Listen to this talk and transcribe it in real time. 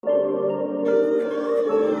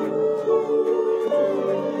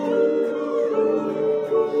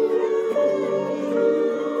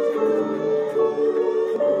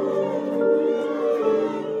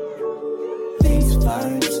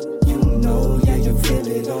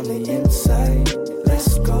on the inside.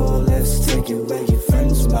 Let's go, let's take it where your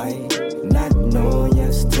friends might not know.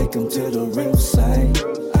 Yes, take them to the real side.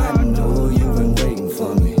 I know you've been waiting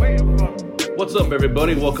for me. What's up,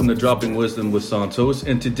 everybody? Welcome to Dropping Wisdom with Santos.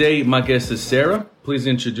 And today, my guest is Sarah. Please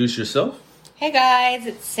introduce yourself. Hey guys,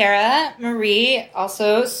 it's Sarah Marie,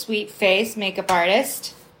 also Sweet Face makeup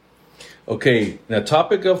artist. Okay, the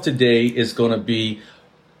topic of today is going to be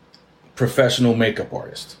professional makeup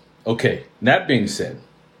artist. Okay, that being said,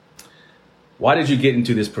 why did you get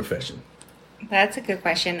into this profession? That's a good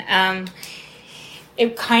question.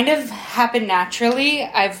 It kind of happened naturally.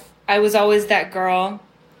 I was always that girl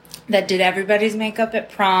that did everybody's makeup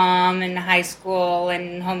at prom and high school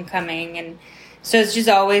and homecoming, and so it's just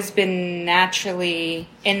always been naturally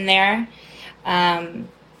in there.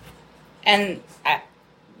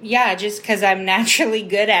 Just because I'm naturally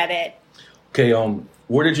good at it. Okay,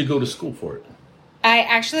 where did you go to school for it?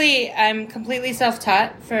 I'm completely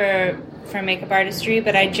self-taught for makeup artistry,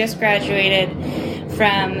 but I just graduated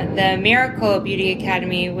from the Miracle Beauty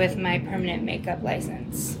Academy with my permanent makeup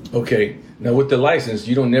license. Okay, now with the license,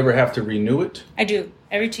 you don't never have to renew it? I do,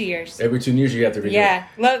 every 2 years. Every 2 years you have to renew it? Yeah,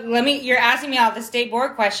 let me, you're asking me all the state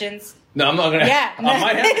board questions. No, I'm not going to. Yeah, I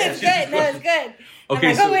might have to ask you it's good, no, it's good.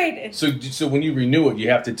 Okay, like, so when you renew it, you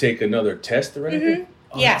have to take another test or anything?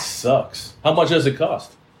 Mm-hmm. Oh, yeah. That sucks. How much does it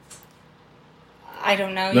cost? I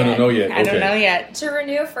don't know yet. I don't know yet. To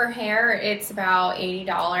renew for hair, it's about $80.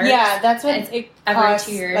 Yeah, that's what it costs.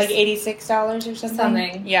 Every 2 years. Like $86 or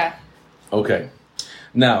something? Yeah. Okay.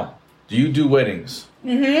 Now, do you do weddings?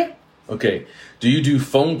 Mm-hmm. Okay. Do you do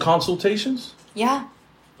phone consultations? Yeah.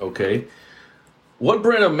 Okay. What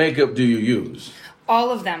brand of makeup do you use?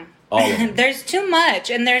 All of them. All of them. There's too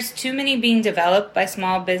much, and there's too many being developed by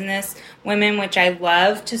small business women, which I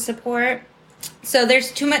love to support. So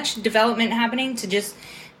there's too much development happening to just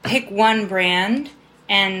pick one brand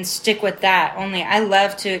and stick with that only. I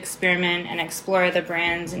love to experiment and explore the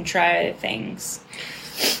brands and try things.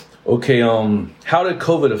 Okay, how did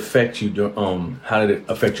COVID affect you? How did it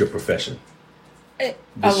affect your profession?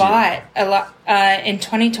 A lot. In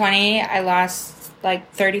 2020, I lost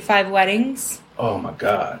like 35 weddings. Oh my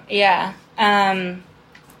God. Yeah. And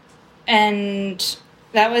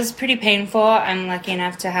that was pretty painful. I'm lucky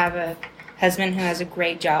enough to have a husband who has a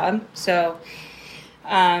great job. So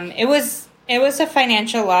it was a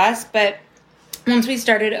financial loss, but once we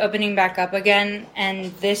started opening back up again,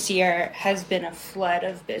 and this year has been a flood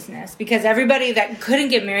of business because everybody that couldn't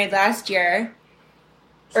get married last year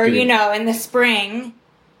or, in the spring,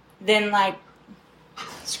 then like,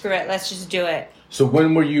 screw it, let's just do it. So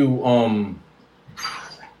when were you, when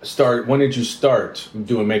did you start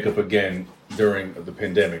doing makeup again during the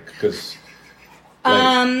pandemic? Because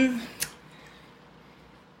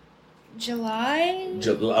July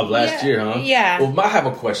of last year, huh? Yeah. Well, I have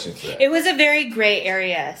a question for that. It was a very gray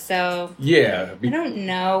area, so yeah. I don't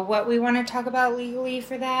know what we want to talk about legally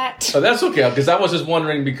for that. Oh, that's okay, because I was just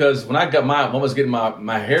wondering because when I was getting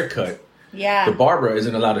my hair cut, yeah, the barber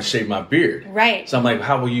isn't allowed to shave my beard. Right. So I'm like,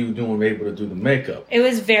 how were you able to do the makeup? It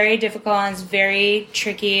was very difficult and it's very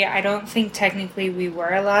tricky. I don't think technically we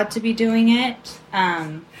were allowed to be doing it.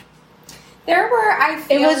 There were,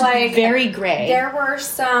 it was very gray. There were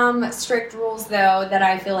some strict rules, though, that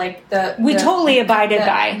I feel like we totally abided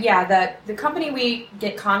by. Yeah, the company we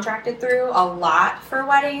get contracted through a lot for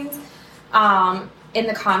weddings, in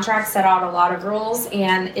the contract set out a lot of rules,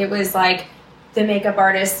 and it was like the makeup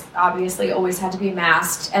artist obviously always had to be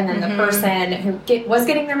masked, and then the person who was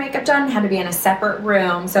getting their makeup done had to be in a separate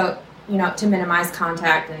room, so, to minimize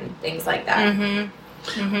contact and things like that.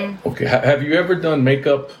 Mm-hmm. Mm-hmm. Okay, have you ever done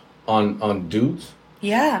makeup on dudes?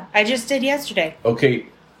 Yeah, I just did yesterday. Okay,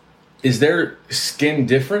 is their skin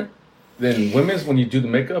different than women's when you do the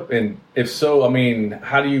makeup? And if so, I mean,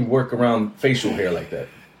 how do you work around facial hair like that?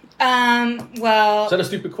 Well... Is that a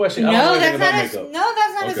stupid question? No, that's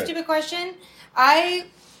not a stupid question. I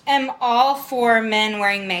am all for men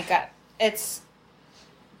wearing makeup.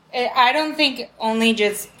 I don't think only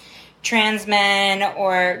just trans men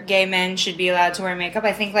or gay men should be allowed to wear makeup.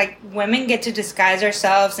 I think like women get to disguise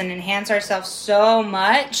ourselves and enhance ourselves so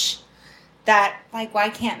much that like why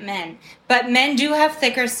can't men? But men do have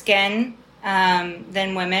thicker skin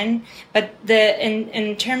than women. But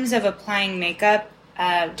in terms of applying makeup,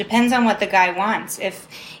 depends on what the guy wants. If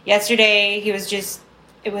yesterday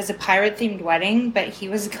it was a pirate themed wedding, but he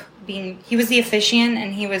was the officiant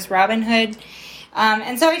and he was Robin Hood.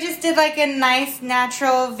 And so I just did like a nice,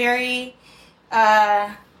 natural, very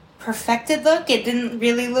perfected look. It didn't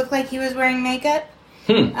really look like he was wearing makeup.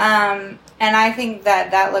 And I think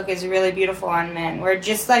that look is really beautiful on men. We're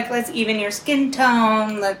just like, let's even your skin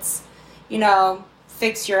tone. Let's,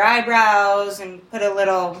 fix your eyebrows and put a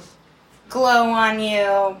little glow on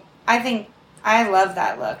you. I love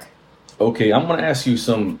that look. Okay, I'm going to ask you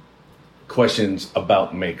some questions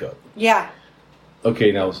about makeup. Yeah.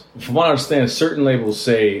 Okay, now, from what I understand, certain labels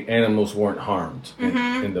say animals weren't harmed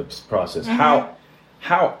in the process. How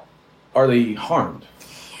are they harmed?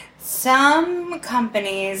 Some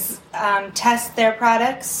companies test their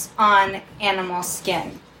products on animal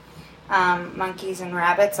skin. Monkeys and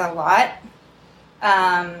rabbits a lot.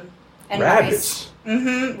 And Rabbits?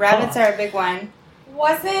 Mice. Rabbits are a big one.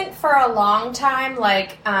 Wasn't for a long time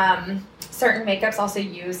like certain makeups also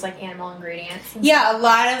use like animal ingredients? And Yeah, a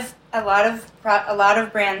lot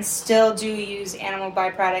of brands still do use animal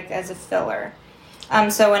byproduct as a filler.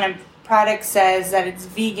 So when a product says that it's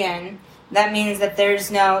vegan, that means that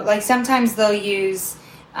there's no, like sometimes they'll use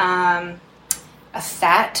a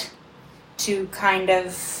fat to kind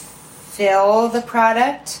of fill the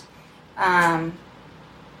product.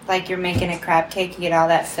 Like you're making a crab cake, you get all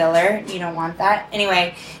that filler. You don't want that.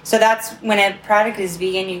 Anyway, so that's when a product is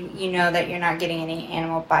vegan, you know that you're not getting any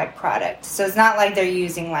animal byproduct. So it's not like they're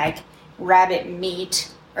using like rabbit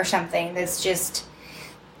meat or something. That's just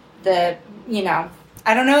I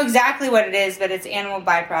don't know exactly what it is, but it's animal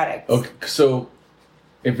byproduct. Okay, so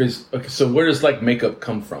where does like makeup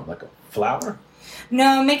come from? Like a flower?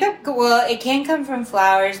 No, makeup, well, it can come from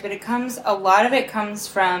flowers, but a lot of it comes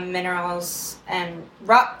from minerals and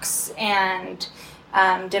rocks and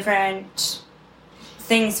different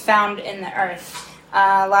things found in the earth.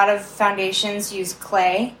 A lot of foundations use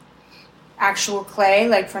clay, actual clay,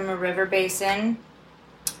 like from a river basin,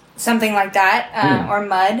 something like that, or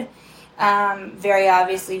mud. Very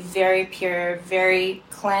obviously, very pure, very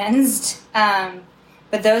cleansed.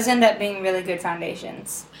 But those end up being really good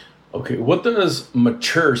foundations. Okay, what does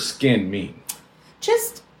mature skin mean?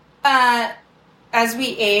 Just as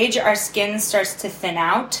we age, our skin starts to thin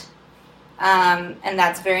out, and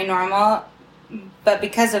that's very normal. But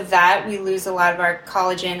because of that, we lose a lot of our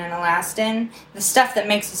collagen and elastin, the stuff that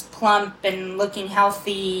makes us plump and looking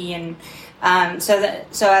healthy. And so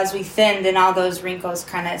as we thin, then all those wrinkles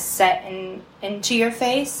kind of set into your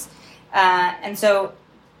face. And so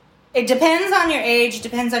it depends on your age,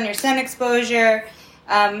 depends on your sun exposure.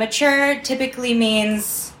 Mature typically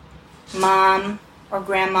means mom or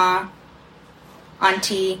grandma,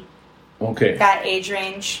 auntie. Okay. That age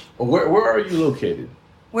range. Where are you located?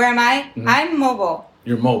 Where am I? Mm-hmm. I'm mobile.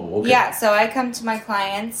 You're mobile, okay. Yeah, so I come to my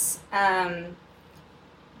clients,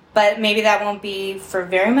 but maybe that won't be for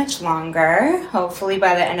very much longer. Hopefully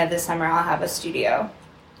by the end of the summer I'll have a studio.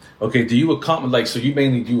 Okay, do you accomplish, so you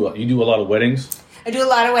mainly do a lot of weddings? I do a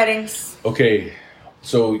lot of weddings. Okay,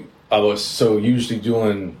 so usually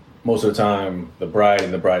doing most of the time the bride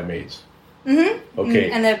and the bridesmaids. Mm-hmm. Okay.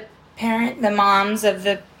 And the moms of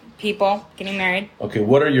the people getting married. Okay,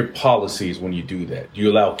 what are your policies when you do that? Do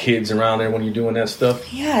you allow kids around there when you're doing that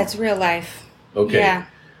stuff? Yeah, it's real life. Okay. Yeah.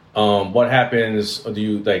 What like do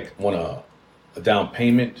you want a down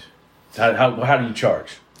payment? How do you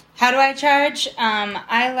charge? How do I charge?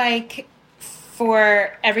 I like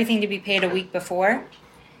for everything to be paid a week before.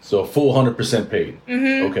 So full 100% paid.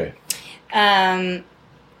 Mm-hmm. Okay.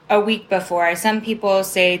 A week before. Some people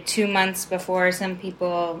say 2 months before. Some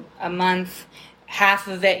people a month. Half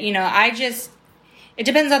of it. It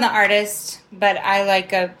depends on the artist, but I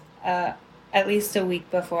like at least a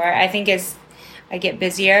week before. I think as I get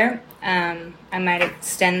busier, I might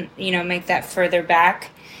extend, make that further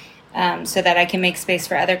back, so that I can make space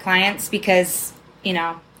for other clients. Because,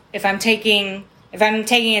 if I'm taking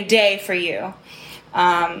a day for you,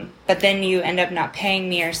 but then you end up not paying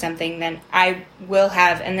me or something, then I will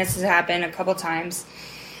have, and this has happened a couple times,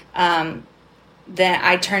 then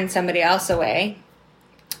I turn somebody else away.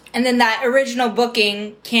 And then that original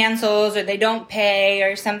booking cancels, or they don't pay,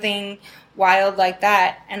 or something wild like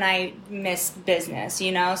that, and I miss business,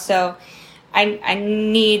 So I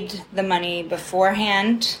need the money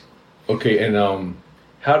beforehand. Okay, and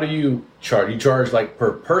how do you charge? You charge like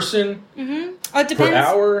per person? Mm-hmm. Oh, it depends. Per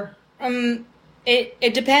hour?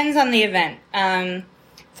 It depends on the event.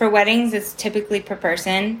 For weddings, it's typically per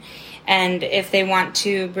person. And if they want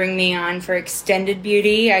to bring me on for extended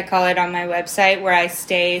beauty, I call it on my website, where I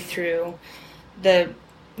stay through the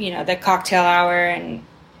cocktail hour and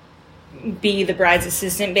be the bride's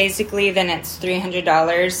assistant, basically, then it's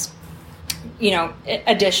 $300,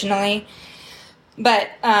 additionally. But,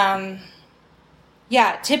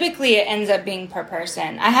 typically it ends up being per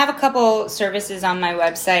person. I have a couple services on my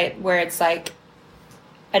website where it's like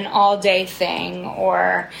an all-day thing,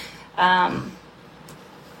 or...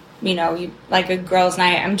 like a girls'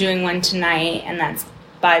 night. I'm doing one tonight, and that's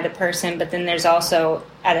by the person. But then there's also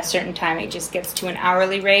at a certain time, it just gets to an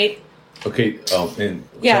hourly rate. Okay, and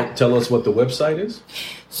Yeah. tell us what the website is.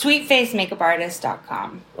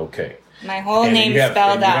 SweetFaceMakeupArtist.com. Okay. My whole And name you have,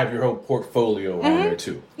 spelled and you out. have your whole portfolio on there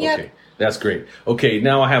too. Yep. Okay, that's great. Okay,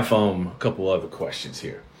 now I have a couple other questions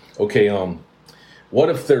here. Okay, what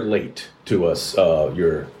if they're late to us?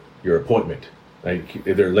 Your appointment, like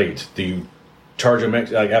if they're late, do you charge them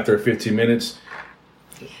like after 15 minutes?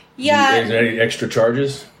 Yeah. Is there any extra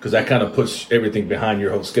charges? Because that kind of puts everything behind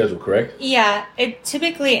your whole schedule, correct? Yeah, it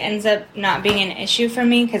typically ends up not being an issue for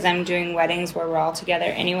me because I'm doing weddings where we're all together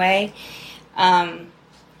anyway.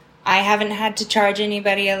 I haven't had to charge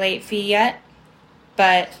anybody a late fee yet,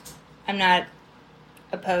 but I'm not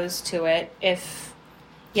opposed to it.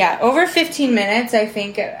 Over 15 minutes, I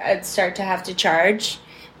think I'd start to have to charge,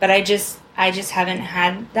 but I just haven't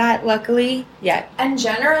had that luckily yet. And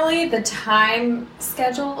generally, the time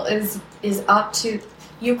schedule is up to,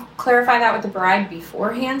 you clarify that with the bride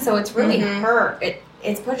beforehand, so it's really her.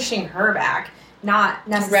 It's pushing her back, not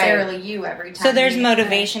necessarily you every time. So there's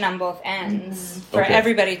motivation on both ends for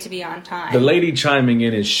everybody to be on time. The lady chiming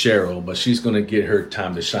in is Cheryl, but she's going to get her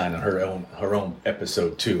time to shine on her own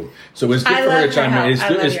episode too. So it's good for her to chime in.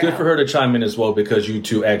 It's good for her to chime in as well because you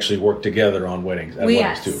two actually work together on weddings.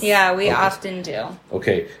 Weddings too. Yeah, we often do.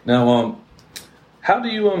 Okay, now how do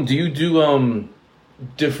you do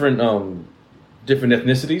different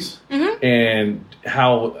ethnicities, and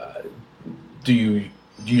how do you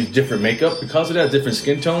use different makeup because of that, different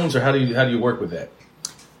skin tones, or how do you work with that?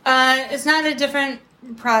 It's not a different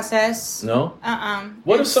process. No.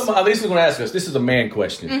 What if someone? At least we're going to ask us. This is a man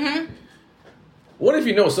question. What if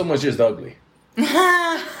you know someone's just ugly? You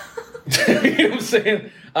know what I'm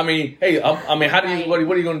saying? I mean, hey, how do you? What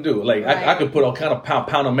are you going to do? Like, I could put all kind of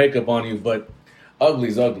pound of makeup on you, but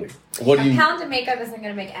ugly's ugly. What do you? A pound of makeup isn't going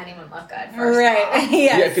to make anyone look good. First Right. off.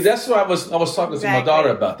 Yes. Yeah, because that's what I was talking to my daughter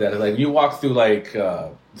about that. Like, you walk through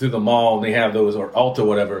through the mall and they have those, or Ulta,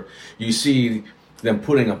 whatever. You see them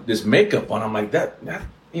putting this makeup on. I'm like, that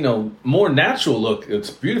more natural look. It's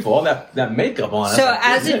beautiful. All that makeup on. So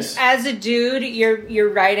as a dude, you're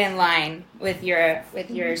right in line with your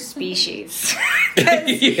species.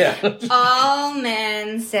 Yeah. All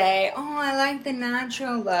men say, "Oh, I like the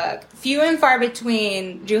natural look." Few and far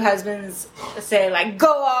between do husbands say like,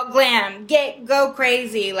 "Go all glam, go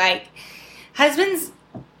crazy." Like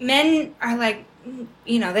men are like,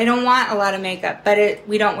 they don't want a lot of makeup, but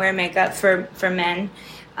we don't wear makeup for men.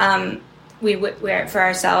 We wear it for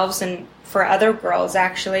ourselves and for other girls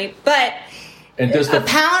actually, but and does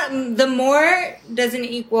the more doesn't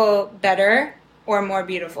equal better or more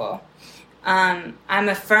beautiful. I'm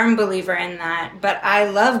a firm believer in that, but I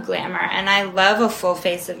love glamour and I love a full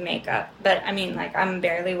face of makeup. But I mean, like, I'm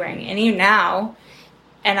barely wearing any now,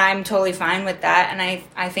 and I'm totally fine with that. And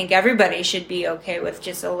I think everybody should be okay with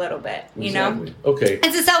just a little bit, you know? Okay.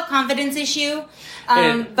 It's a self-confidence issue,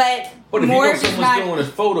 but if more someone's doing a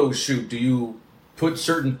photo shoot, do you put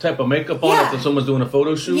certain type of makeup on if someone's doing a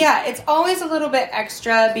photo shoot? Yeah, it's always a little bit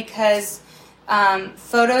extra because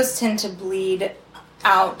photos tend to bleed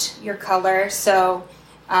out your color. So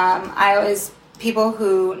people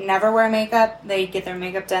who never wear makeup, they get their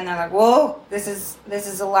makeup done, they're like, whoa, this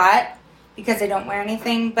is a lot, because they don't wear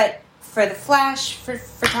anything. But for the flash, for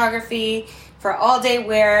photography, for all day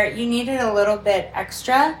wear, you need it a little bit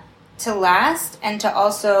extra to last and to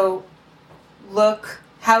also look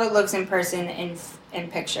how it looks in person in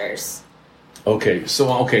pictures. Okay,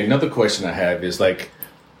 so another question I have is like,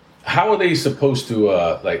 how are they supposed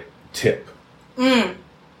to tip?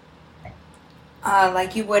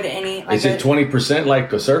 Like you would any. Like is it 20%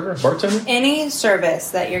 like a server, bartender? Any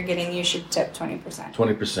service that you're getting, you should tip 20%.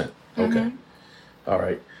 20%. Okay. All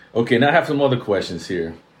right. Okay. Now I have some other questions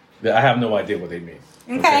here that I have no idea what they mean.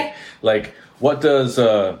 Okay. Like, what does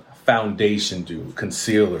foundation do?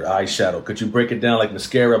 Concealer, eyeshadow. Could you break it down like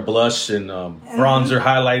mascara, blush, and bronzer,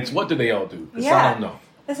 highlights? What do they all do? 'Cause I don't know.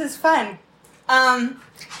 This is fun.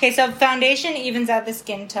 Okay, so foundation evens out the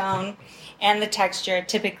skin tone and the texture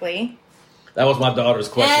typically. That was my daughter's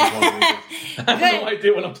question. I have no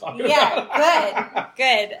idea what I'm talking about. Yeah,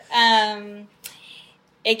 good.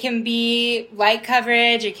 It can be light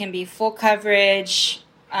coverage. It can be full coverage,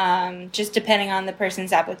 just depending on the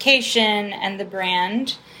person's application and the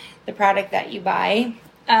brand, the product that you buy.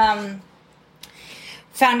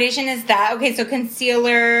 Foundation is that. Okay, so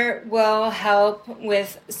concealer will help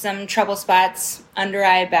with some trouble spots, under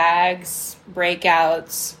eye bags,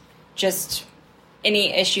 breakouts, just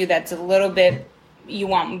any issue that's a little bit you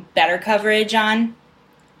want better coverage on.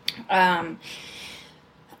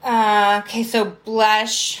 Okay, so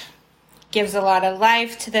blush gives a lot of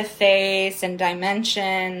life to the face and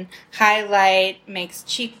dimension. Highlight makes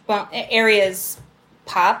cheekbone areas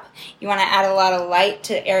pop. You want to add a lot of light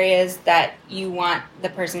to areas that you want the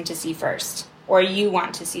person to see first, or you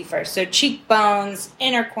want to see first. So cheekbones,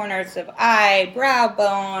 inner corners of eye, brow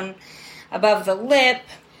bone, above the lip,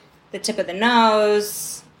 the tip of the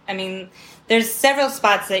nose. I mean, there's several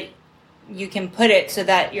spots that you can put it so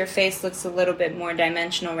that your face looks a little bit more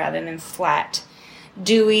dimensional rather than flat.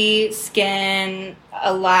 Dewy skin,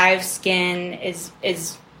 alive skin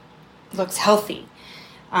looks healthy.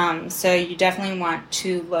 So you definitely want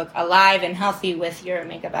to look alive and healthy with your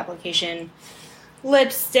makeup application.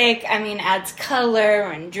 Lipstick, adds color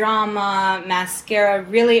and drama. Mascara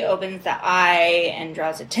really opens the eye and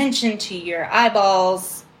draws attention to your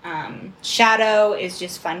eyeballs. Shadow is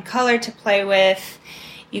just fun color to play with.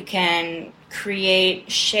 You can create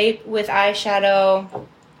shape with eyeshadow.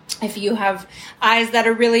 If you have eyes that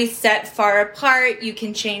are really set far apart, you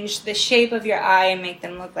can change the shape of your eye and make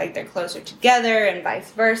them look like they're closer together, and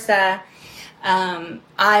vice versa.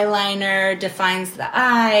 Eyeliner defines the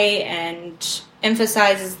eye and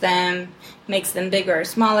emphasizes them, makes them bigger or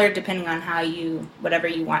smaller depending on whatever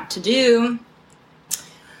you want to do.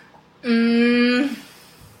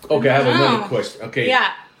 Okay, I have another question. Okay.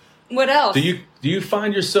 Yeah. What else? Do you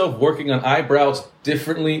find yourself working on eyebrows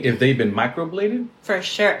differently if they've been microbladed? For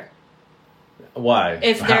sure. Why?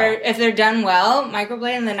 If they're done well,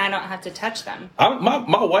 microbladed, then I don't have to touch them.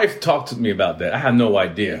 My wife talked to me about that. I had no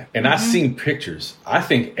idea, and I've seen pictures. I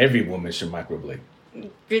think every woman should microblade.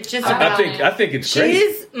 It's just I think it's great.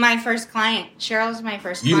 She's my first client. Cheryl's my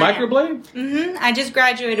first You client. microblade? Mm-hmm. I just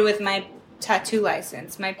graduated with my tattoo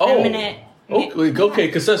license. My permanent. Okay,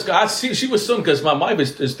 because I see she was soon because my wife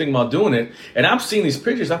is thinking about doing it, and I'm seeing these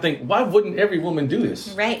pictures. I think, why wouldn't every woman do this?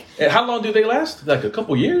 Right. And how long do they last? Like a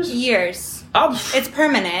couple years? Years. It's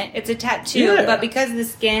permanent. It's a tattoo, but because the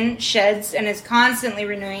skin sheds and is constantly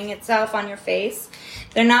renewing itself on your face,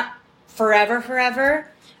 they're not forever,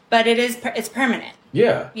 but it's permanent.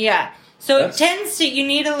 Yeah. Yeah. So you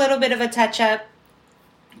need a little bit of a touch up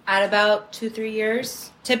at about 2-3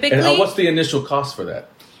 years, typically. And what's the initial cost for that?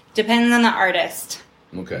 Depends on the artist.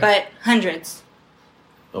 Okay. But hundreds.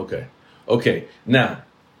 Okay. Now,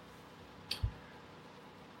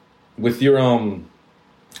 with your one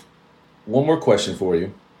more question for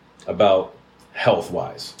you about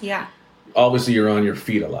health-wise. Yeah. Obviously, you're on your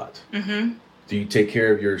feet a lot. Mm-hmm. Do you take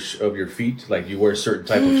care of your feet? Like, you wear a certain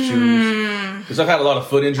type of shoes? Because I've had a lot of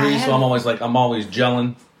foot injuries, so I'm always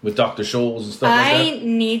gelling with Dr. Scholl's and stuff like that. I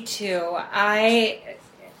need to.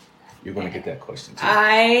 You're going to get that question too.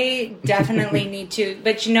 I definitely need to.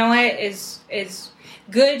 But you know what is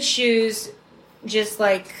good shoes, just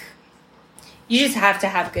like, you just have to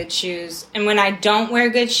have good shoes. And when I don't wear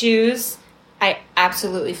good shoes, I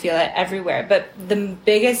absolutely feel it everywhere. But the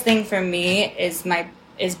biggest thing for me is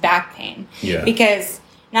back pain. Yeah. Because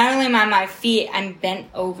not only am I on my feet, I'm bent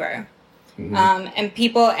over. Mm-hmm.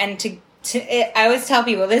 I always tell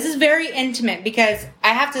people this is very intimate because I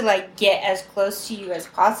have to get as close to you as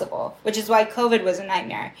possible, which is why COVID was a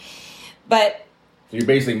nightmare. But you're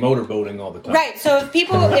basically motorboating all the time, right? So if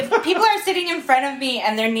people are sitting in front of me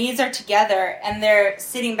and their knees are together and they're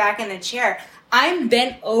sitting back in the chair, I'm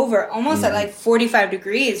bent over almost at 45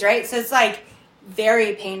 degrees, right? So it's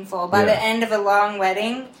very painful. By the end of a long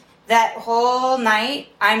wedding, that whole night,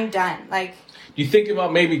 I'm done. Do you think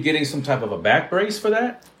about maybe getting some type of a back brace for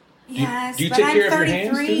that? Yes, do you but take I'm care 33. of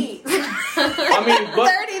your hands too?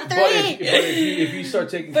 33. If you start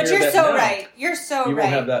taking care of that But you're so now, right. You're so right. You won't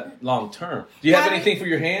have that long term. Do you have anything for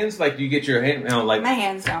your hands? Do you get your hand my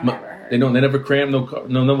hands don't ever hurt. They never cramp.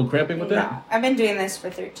 No cramping with that. No, I've been doing this for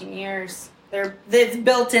 13 years. It's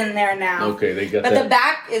built in there now. Okay, they got but that. But the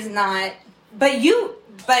back is not. But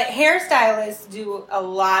hairstylists do a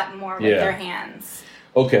lot more with their hands.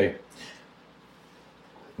 Okay.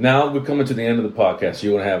 Now we're coming to the end of the podcast.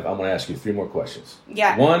 I'm going to ask you 3 more questions.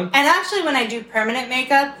 Yeah. One. And actually, when I do permanent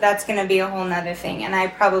makeup, that's going to be a whole nother thing. And I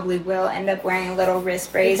probably will end up wearing a little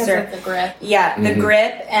wrist brace because of the grip. Yeah, the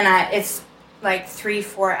grip, and it's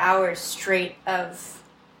 3-4 hours straight of.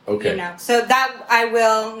 Okay. So that I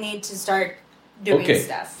will need to start doing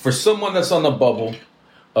stuff. For someone that's on the bubble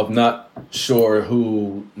of not sure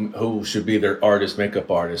who should be their makeup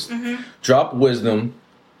artist, drop wisdom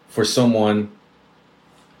for someone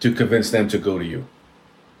to convince them to go to you.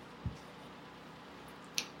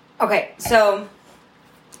 Okay, so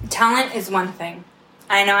talent is one thing.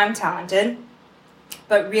 I know I'm talented,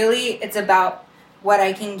 but really it's about what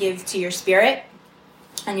I can give to your spirit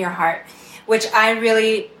and your heart, which I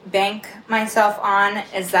really bank myself on,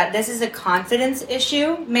 is that this is a confidence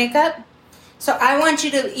issue, makeup. So I want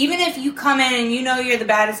you to, even if you come in and you know you're the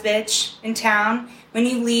baddest bitch in town, when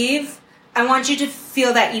you leave, I want you to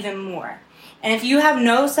feel that even more. And if you have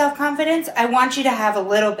no self-confidence, I want you to have a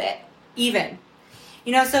little bit, even.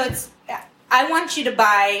 You know, so I want you to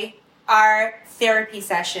buy our therapy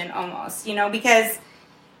session almost, you know, because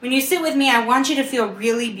when you sit with me, I want you to feel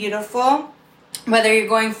really beautiful, whether you're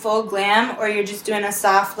going full glam or you're just doing a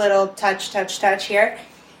soft little touch here.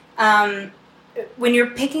 When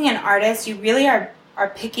you're picking an artist, you really are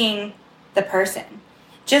picking the person.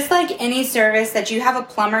 Just like any service that you have a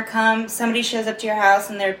plumber come, somebody shows up to your house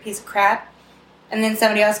and they're a piece of crap, and then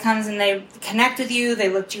somebody else comes and they connect with you, they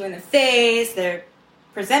look you in the face, they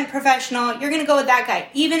present professional, you're going to go with that guy.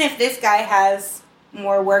 Even if this guy has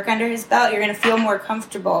more work under his belt, you're going to feel more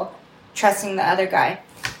comfortable trusting the other guy.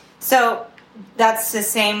 So that's the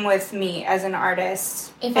same with me as an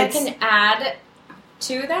artist. If I can add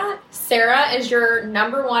to that, Sarah is your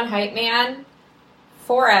number one hype man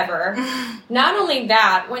forever. Not only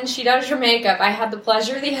that, when she does your makeup, I had the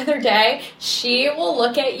pleasure the other day, she will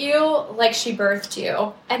look at you like she birthed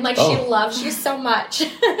you. And like she loves you so much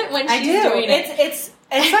when she's doing it. It's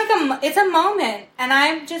like it's a moment. And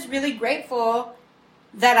I'm just really grateful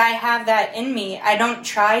that I have that in me. I don't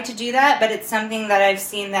try to do that, but it's something that I've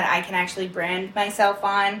seen that I can actually brand myself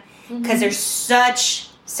on, because there's such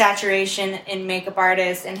saturation in makeup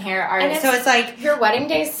artists and hair artists. So it's like your wedding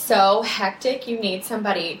day is so hectic, you need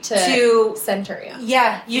somebody to center you.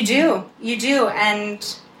 Yeah, you do.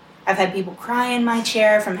 And I've had people cry in my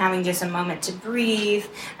chair from having just a moment to breathe.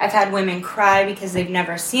 I've had women cry because they've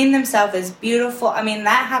never seen themselves as beautiful. I mean,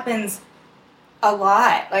 that happens a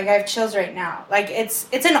lot. Like, I have chills right now. Like, it's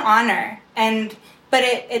an honor. But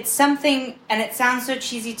it's something, and it sounds so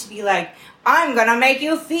cheesy to be like, I'm gonna make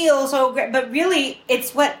you feel so great, but really,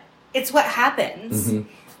 it's what happens.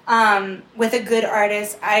 With a good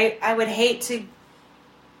artist. I would hate to,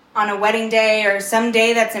 on a wedding day or some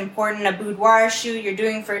day that's important, a boudoir shoot you're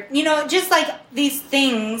doing for, you know, just like these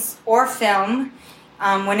things, or film,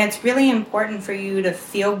 when it's really important for you to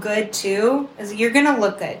feel good too, is you're gonna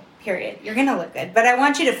look good. Period. You're gonna look good, but I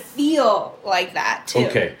want you to feel like that too.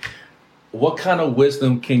 Okay, what kind of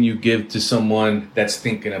wisdom can you give to someone that's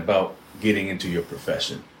thinking about getting into your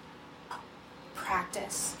profession?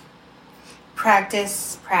 Practice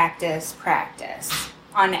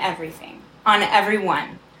on everything, on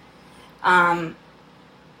everyone, and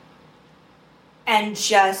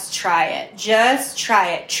just try it.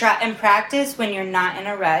 Try and practice when you're not in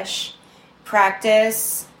a rush.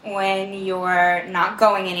 Practice when you're not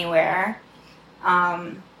going anywhere.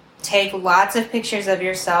 Take lots of pictures of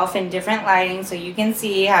yourself in different lighting so you can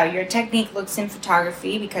see how your technique looks in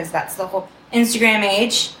photography, because that's the whole Instagram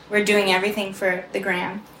age. We're doing everything for the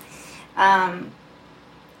gram. And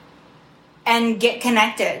get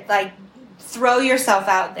connected. Like, throw yourself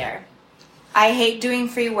out there. I hate doing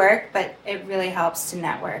free work, but it really helps to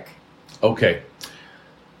network. Okay.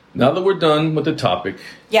 Now that we're done with the topic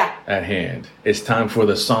at hand, it's time for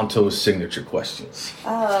the Santos signature questions.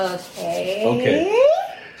 Okay.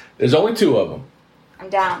 There's only 2 of them. I'm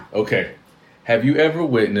down. Okay. Have you ever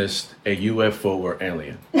witnessed a UFO or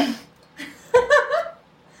alien?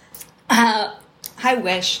 I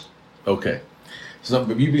wish. Okay. So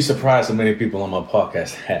you'd be surprised how many people on my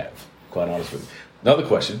podcast have, quite honest with you. Another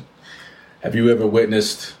question. Have you ever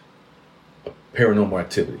witnessed a paranormal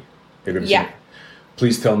activity? Have you ever seen it?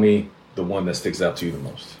 Please tell me the one that sticks out to you the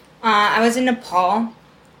most. I was in Nepal.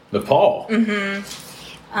 Nepal?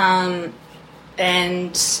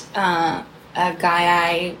 And a guy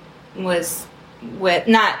I was with,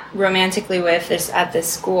 not romantically with, at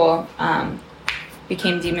this school,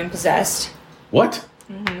 became demon possessed. What?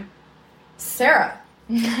 Sarah.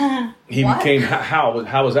 He became, how did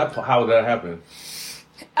that happen?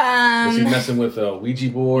 Was he messing with a Ouija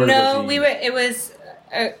board? No, it was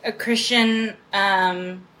a Christian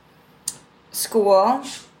school,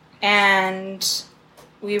 and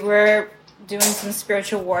we were doing some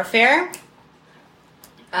spiritual warfare.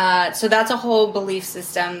 So that's a whole belief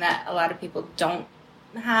system that a lot of people don't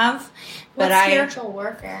have. What's spiritual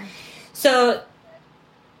warfare? So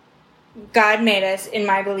God made us, in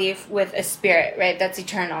my belief, with a spirit, right? That's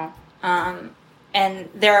eternal. And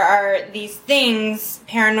there are these things,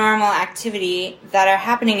 paranormal activity, that are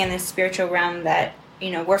happening in the spiritual realm that,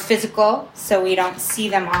 you know, we're physical, so we don't see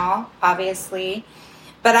them all, obviously.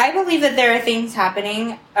 But I believe that there are things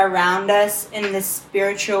happening around us in the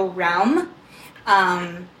spiritual realm.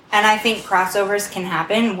 And I think crossovers can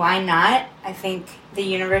happen. Why not? I think the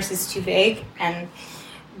universe is too big, and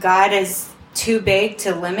God is too big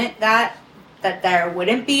to limit that there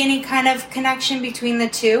wouldn't be any kind of connection between the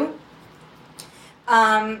two.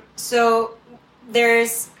 So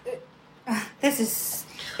there's this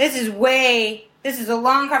is a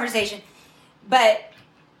long conversation, but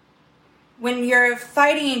when you're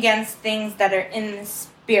fighting against things that are in the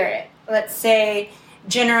spirit, let's say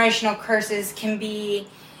generational curses can be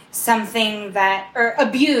something that, or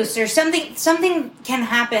abuse, or something can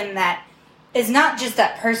happen that is not just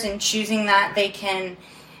that person choosing that.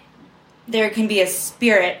 There can be a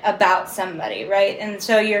spirit about somebody, right? And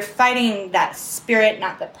so you're fighting that spirit,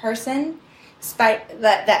 not the person.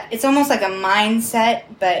 That it's almost like a mindset,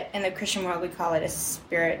 but in the Christian world we call it a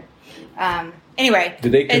spirit. Anyway,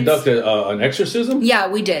 did they conduct an exorcism? Yeah,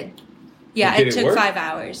 we did. Yeah, it took 5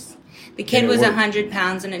 hours. The kid was 100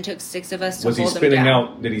 pounds, and it took 6 of us to hold him down. Was he spitting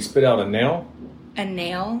out? Did he spit out a nail? A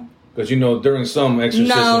nail? Because during some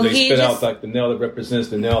exorcisms they spit out like the nail that represents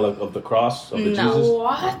the nail of the cross of Jesus.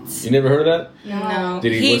 What? You never heard of that? No.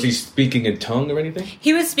 Was he speaking in tongue or anything?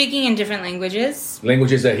 He was speaking in different languages.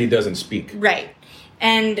 Languages that he doesn't speak. Right,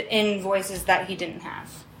 and in voices that he didn't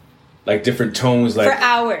have. Like different tones, like for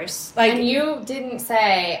hours. Like, and you didn't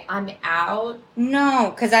say I'm out.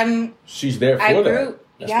 No, because she's there for that.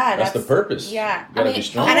 That's the purpose. Yeah, you gotta be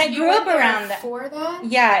strong. And I grew up around that. For that?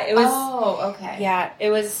 Yeah, it was. Oh, okay. Yeah,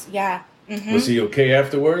 it was. Yeah. Mm-hmm. Was he okay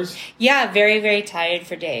afterwards? Yeah, very, very tired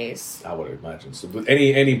for days. I would imagine. So,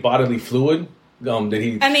 any bodily fluid? Did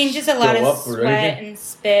he? I mean, just a lot of sweat and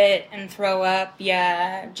spit and throw up.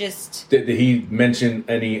 Yeah, just. Did he mention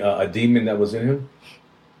any a demon that was in him?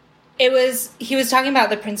 He was talking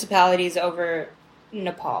about the principalities over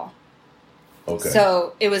Nepal. Okay.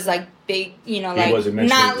 So it was like big, like wasn't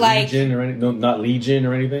not like Legion or anything. No, not Legion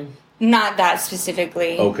or anything. Not that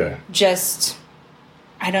specifically. Okay. Just,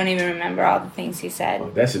 I don't even remember all the things he said.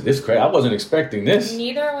 Oh, this crazy. I wasn't expecting this.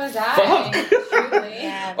 Neither was I.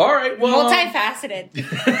 Yeah. All right. Well, multifaceted.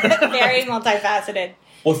 Very multifaceted.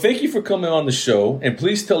 Well, thank you for coming on the show, and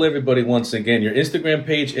please tell everybody once again your Instagram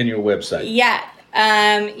page and your website. Yeah.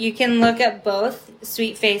 You can look up both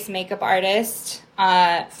Sweet Face Makeup Artist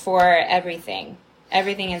for everything.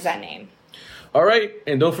 Everything is that name. All right.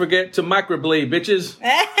 And don't forget to microblade, bitches.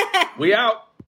 We out.